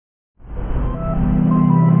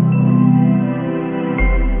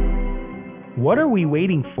What are we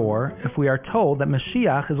waiting for if we are told that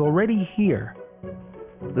Mashiach is already here?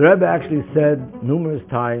 The Rebbe actually said numerous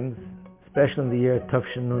times, especially in the year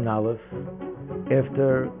Tafshin Nun Aleph,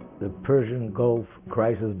 after the Persian Gulf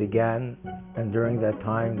crisis began, and during that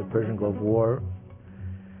time, the Persian Gulf War,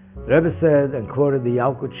 the Rebbe said and quoted the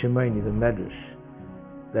Yalkut Shimoni, the Medrash,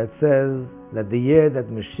 that says that the year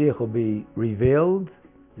that Mashiach will be revealed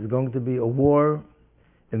is going to be a war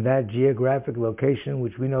in that geographic location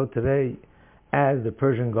which we know today as the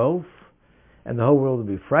Persian Gulf, and the whole world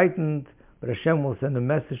will be frightened, but Hashem will send a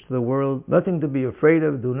message to the world, nothing to be afraid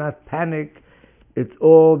of, do not panic, it's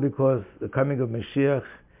all because the coming of Mashiach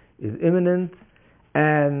is imminent,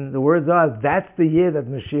 and the words are, that's the year that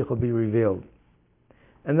Mashiach will be revealed.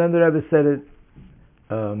 And then the Rebbe said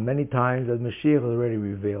it many times, that Mashiach is already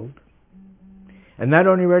revealed. And not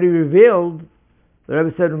only already revealed, the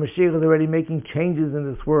Rebbe said Mashiach is already making changes in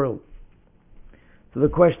this world. So the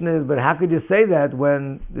question is, but how could you say that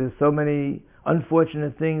when there's so many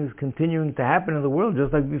unfortunate things continuing to happen in the world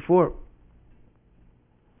just like before?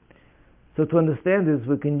 So to understand this,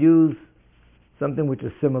 we can use something which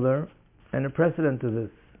is similar and a precedent to this.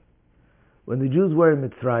 When the Jews were in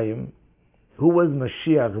Mitzrayim, who was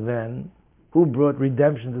Mashiach then? Who brought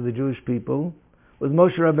redemption to the Jewish people? It was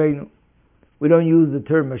Moshe Rabbeinu. We don't use the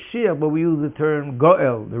term Mashiach, but we use the term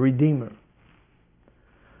Goel, the Redeemer.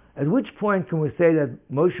 At which point can we say that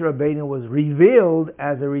Moshe Rabbeinu was revealed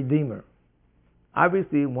as a Redeemer?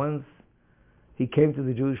 Obviously, once he came to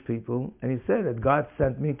the Jewish people and he said that God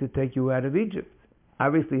sent me to take you out of Egypt.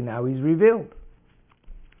 Obviously, now he's revealed.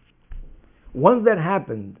 Once that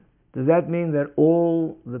happened, does that mean that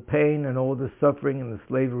all the pain and all the suffering and the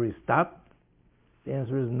slavery stopped? The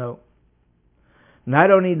answer is no.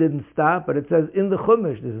 Not only didn't it stop, but it says in the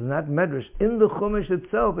Chumash, this is not Medrash, in the Chumash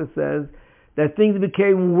itself it says that things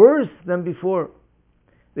became worse than before.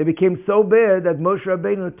 They became so bad that Moshe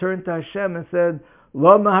Rabbeinu turned to Hashem and said,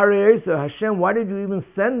 Lo Maharei Esa, Hashem, why did you even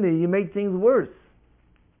send me? You made things worse.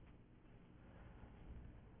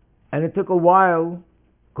 And it took a while,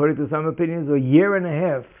 according to some opinions, a year and a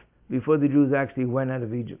half before the Jews actually went out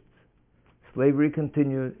of Egypt. Slavery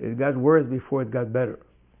continued. It got worse before it got better.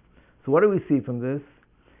 So what do we see from this?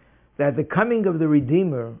 That the coming of the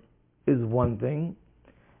Redeemer is one thing,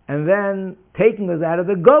 and then taking us out of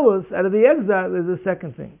the Golus, out of the exile, is the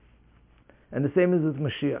second thing. And the same is with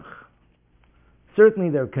Mashiach. Certainly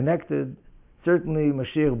they're connected. Certainly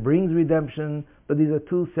Mashiach brings redemption, but these are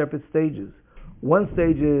two separate stages. One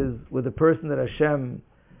stage is with the person that Hashem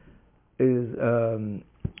is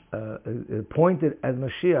appointed as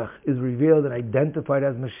Mashiach, is revealed and identified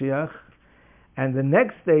as Mashiach. And the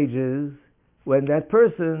next stage is when that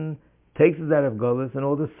person takes us out of Golus and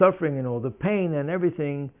all the suffering and all the pain and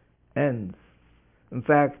everything ends. In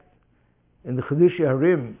fact, in the Chedushei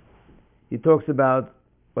HaRim, he talks about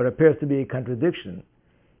what appears to be a contradiction.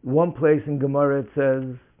 One place in Gemara it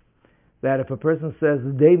says that if a person says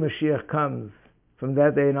the day Mashiach comes, from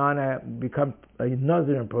that day on I become a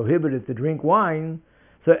Nazir and prohibited to drink wine,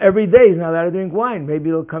 so every day he's not allowed to drink wine. Maybe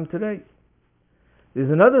it'll come today.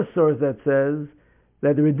 There's another source that says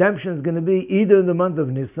that the redemption is going to be either in the month of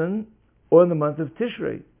Nisan or in the month of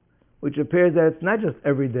Tishrei, which appears that it's not just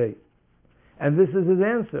every day. And this is his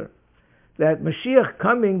answer, that Mashiach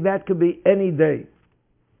coming, that could be any day.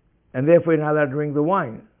 And therefore you're not allowed to drink the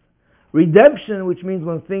wine. Redemption, which means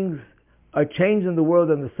when things are changed in the world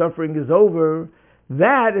and the suffering is over,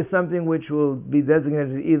 that is something which will be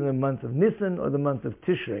designated either the month of Nisan or the month of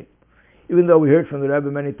Tishrei. Even though we heard from the Rebbe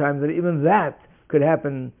many times that even that could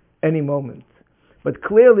happen any moment. But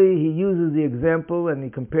clearly he uses the example and he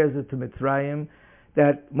compares it to Mitzrayim,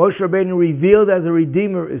 that Moshe Rabbeinu revealed as a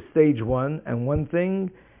Redeemer is stage one and one thing,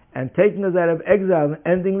 and taking us out of exile and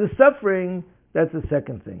ending the suffering, that's the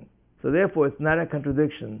second thing. So therefore it's not a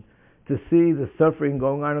contradiction to see the suffering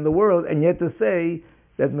going on in the world and yet to say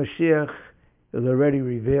that Mashiach is already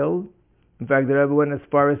revealed. In fact, the Rebbe went as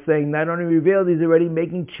far as saying not only revealed, he's already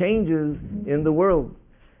making changes in the world.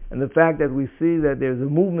 And the fact that we see that there's a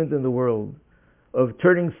movement in the world of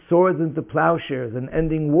turning swords into plowshares and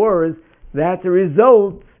ending wars, that's a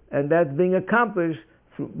result, and that's being accomplished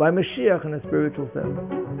by Mashiach in a spiritual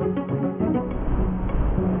sense.